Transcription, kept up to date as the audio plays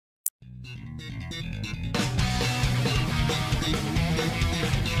Hey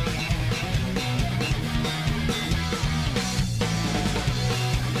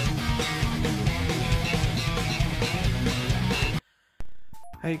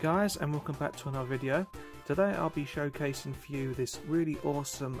guys, and welcome back to another video. Today I'll be showcasing for you this really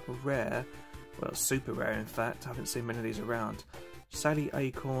awesome rare, well super rare in fact, I haven't seen many of these around,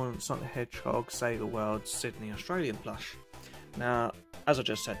 Acorn Sonic the Hedgehog Sega World Sydney Australian plush. Now, as I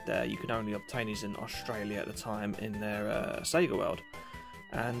just said there, you could only obtain these in Australia at the time in their Sega World.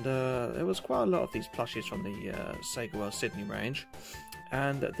 And there was quite a lot of these plushies from the Sega World Sydney range,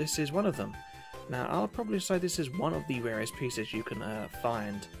 and this is one of them. Now, I'll probably say this is one of the rarest pieces you can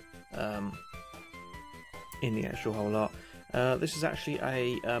find in the actual whole lot. This is actually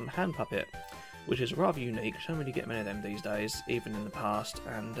a hand puppet, which is rather unique. You don't really get many of them these days, even in the past.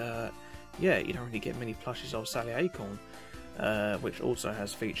 And yeah, you don't really get many plushies of Sally Acorn, which also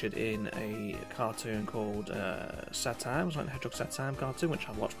has featured in a cartoon called Satam, like the Hedgehog Satam cartoon, which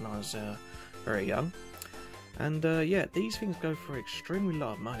I watched when I was very young. And yeah, these things go for extremely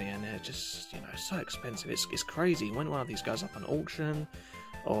lot of money, and they're just, you know, so expensive. It's crazy. When one of these goes up on auction,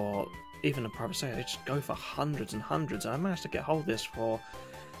 or even a private sale, they just go for hundreds and hundreds. And I managed to get hold of this for,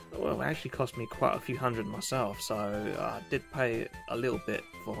 well, it actually cost me quite a few hundred myself, so I did pay a little bit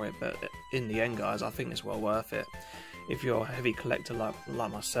for it, but in the end, guys, I think it's well worth it. If you're a heavy collector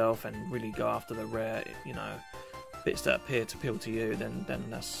like myself and really go after the rare, you know, bits that appear to appeal to you, then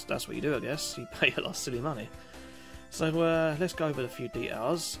that's what you do, I guess. You pay a lot of silly money. So let's go over a few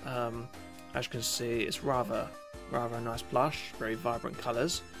details. As you can see, it's rather a nice plush, very vibrant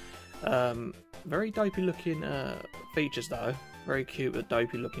colours. Very dopey looking features though, very cute but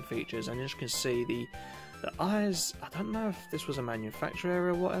dopey looking features. And as you can see, the eyes, I don't know if this was a manufacturer error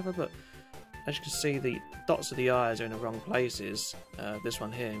or whatever, but as you can see, the dots of the eyes are in the wrong places. This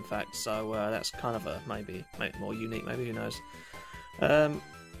one here, in fact, so that's kind of a maybe more unique, maybe, who knows. You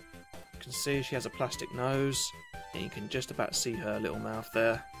can see she has a plastic nose, and you can just about see her little mouth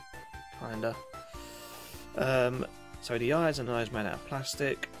there, kinda. So the eyes and nose made out of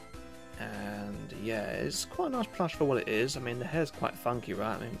plastic, and yeah, it's quite a nice plush for what it is. I mean, the hair's quite funky,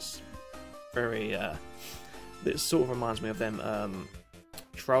 right? I mean, it's very, it sort of reminds me of them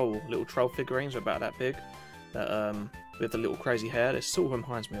little troll figurines are about that big, that with the little crazy hair. This sort of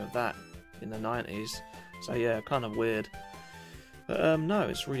reminds me of that in the 90s, so yeah, kind of weird, but no,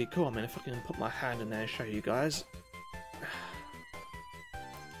 it's really cool. I mean, if I can put my hand in there and show you guys,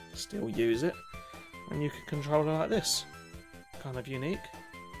 still use it, and you can control her like this. Kind of unique,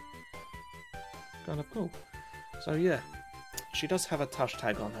 kind of cool. So yeah, she does have a touch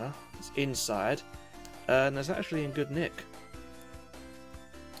tag on her. It's inside, and it's actually in good nick.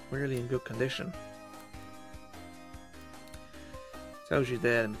 Really in good condition. Tells you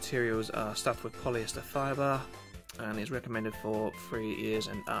there the materials are stuffed with polyester fibre, and is recommended for 3 years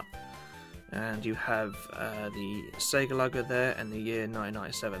and up. And you have the Sega logo there and the year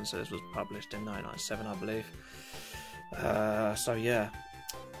 1997, so this was published in 1997, I believe. So yeah,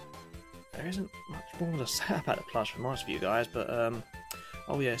 there isn't much more to say about the plush from my view, guys, but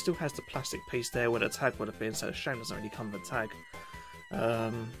oh yeah, it still has the plastic piece there where the tag would have been, so the shame doesn't really come with a tag.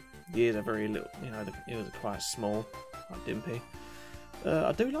 The ears are very little, you know, the ears are quite small, quite dimpy.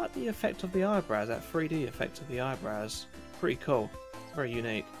 I do like the effect of the eyebrows, that 3D effect of the eyebrows, pretty cool, it's very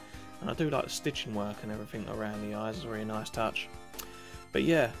unique. And I do like the stitching work and everything around the eyes, it's a really nice touch. But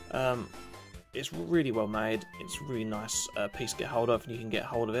yeah, it's really well made, it's a really nice piece to get hold of, and you can get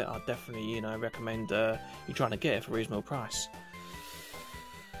hold of it. I definitely, you know, recommend you trying to get it for a reasonable price.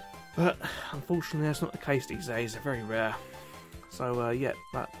 But unfortunately that's not the case these days, they're very rare. So yeah,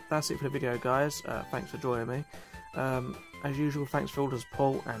 that's it for the video, guys. Thanks for joining me. As usual, thanks for all the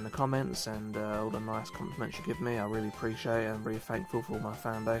support and the comments and all the nice compliments you give me. I really appreciate it. I'm really thankful for all my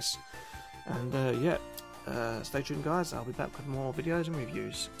fan base. And yeah, stay tuned, guys. I'll be back with more videos and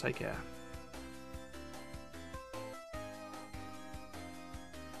reviews. Take care.